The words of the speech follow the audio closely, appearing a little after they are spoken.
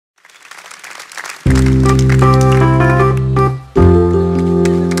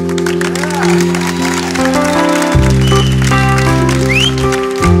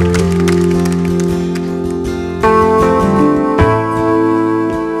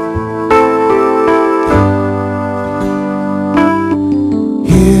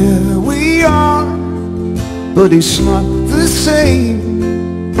but it's not the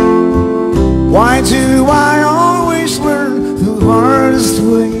same. Why do I always learn the hardest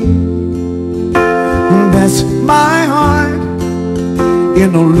way? That's my heart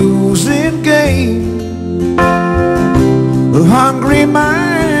in a losing game. A hungry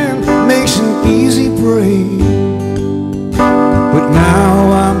mind makes an easy prey. But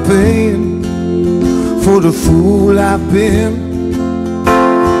now I'm paying for the fool I've been.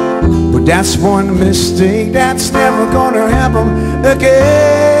 But that's one mistake that's never gonna happen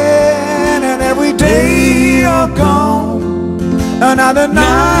again. And every day you're gone, another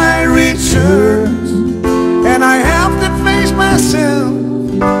night returns, and I have to face myself.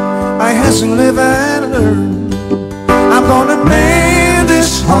 I have to live and learn. I'm gonna mend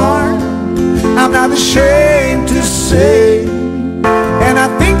this heart, I'm not ashamed to say. And I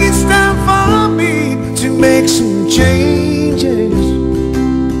think it's time for me to make some changes.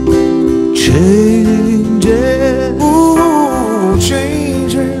 Changes, ooh,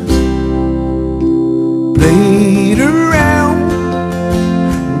 changes. Played around,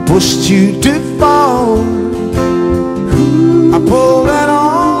 pushed you to fall. I pulled at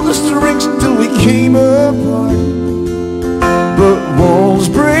all the strings until we came apart. But walls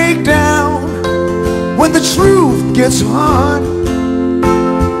break down when the truth gets hard,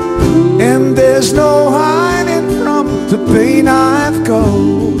 and there's no hiding from the pain I've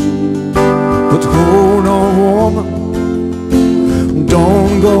caused. But hold on, woman,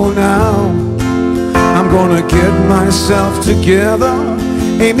 don't go now. I'm gonna get myself together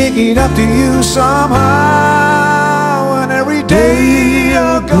and make it up to you somehow. And every day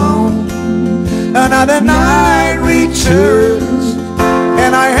you're gone, another night returns,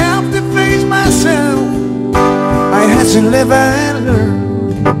 and I have to face myself. I had to live and learn.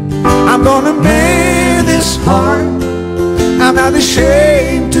 I'm gonna mend this heart, I'm not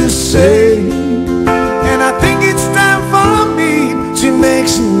ashamed to say. And I think it's time for me to make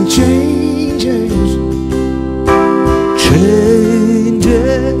some changes.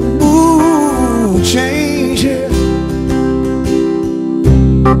 Changes, ooh, changes.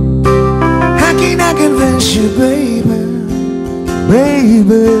 How can I convince you, baby,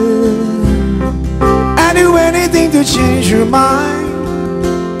 baby? I'd do anything to change your mind.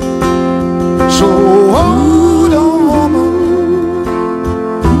 So hold on, woman,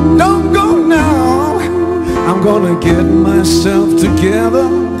 don't go now. I'm gonna get myself together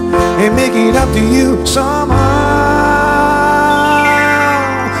and make it up to you somehow.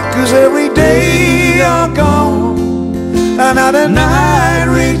 'Cause every day you're gone, another night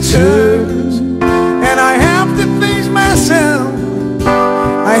returns, and I have to face myself.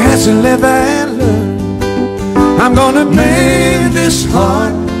 I had to live and learn. I'm gonna mend this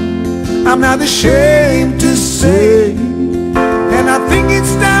heart, I'm not ashamed to say. And I think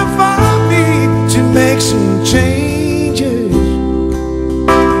it's time for me to make some changes.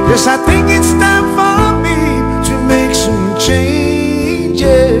 Yes, I think it's time for me to make some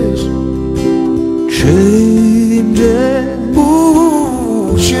changes. Changes,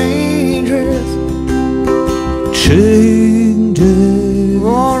 ooh, changes. Changes.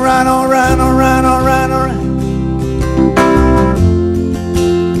 All right, all right, all right, all right, all right.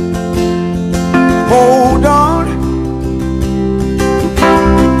 Hold on,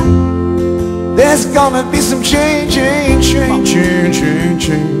 there's gonna be some change, change, change, change, change,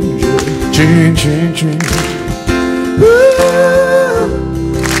 change, change, change.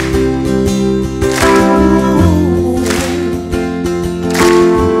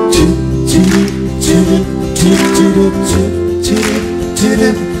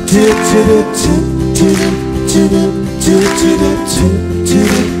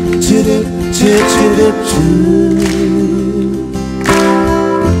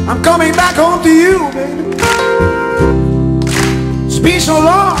 I'm coming back home to you, baby. It's been so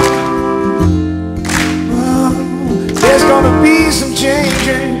long. Oh, there's gonna be some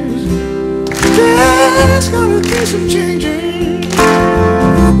changes. There's gonna be some changes.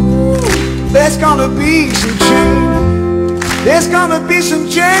 There's gonna be some change. There's gonna be some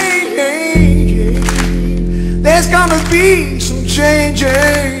change. There's gonna be some changes.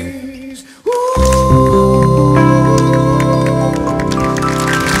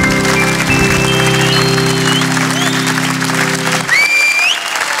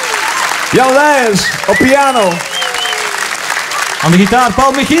 Jan Leijers op piano. Aan de gitaar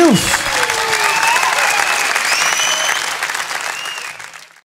Paul Michiels.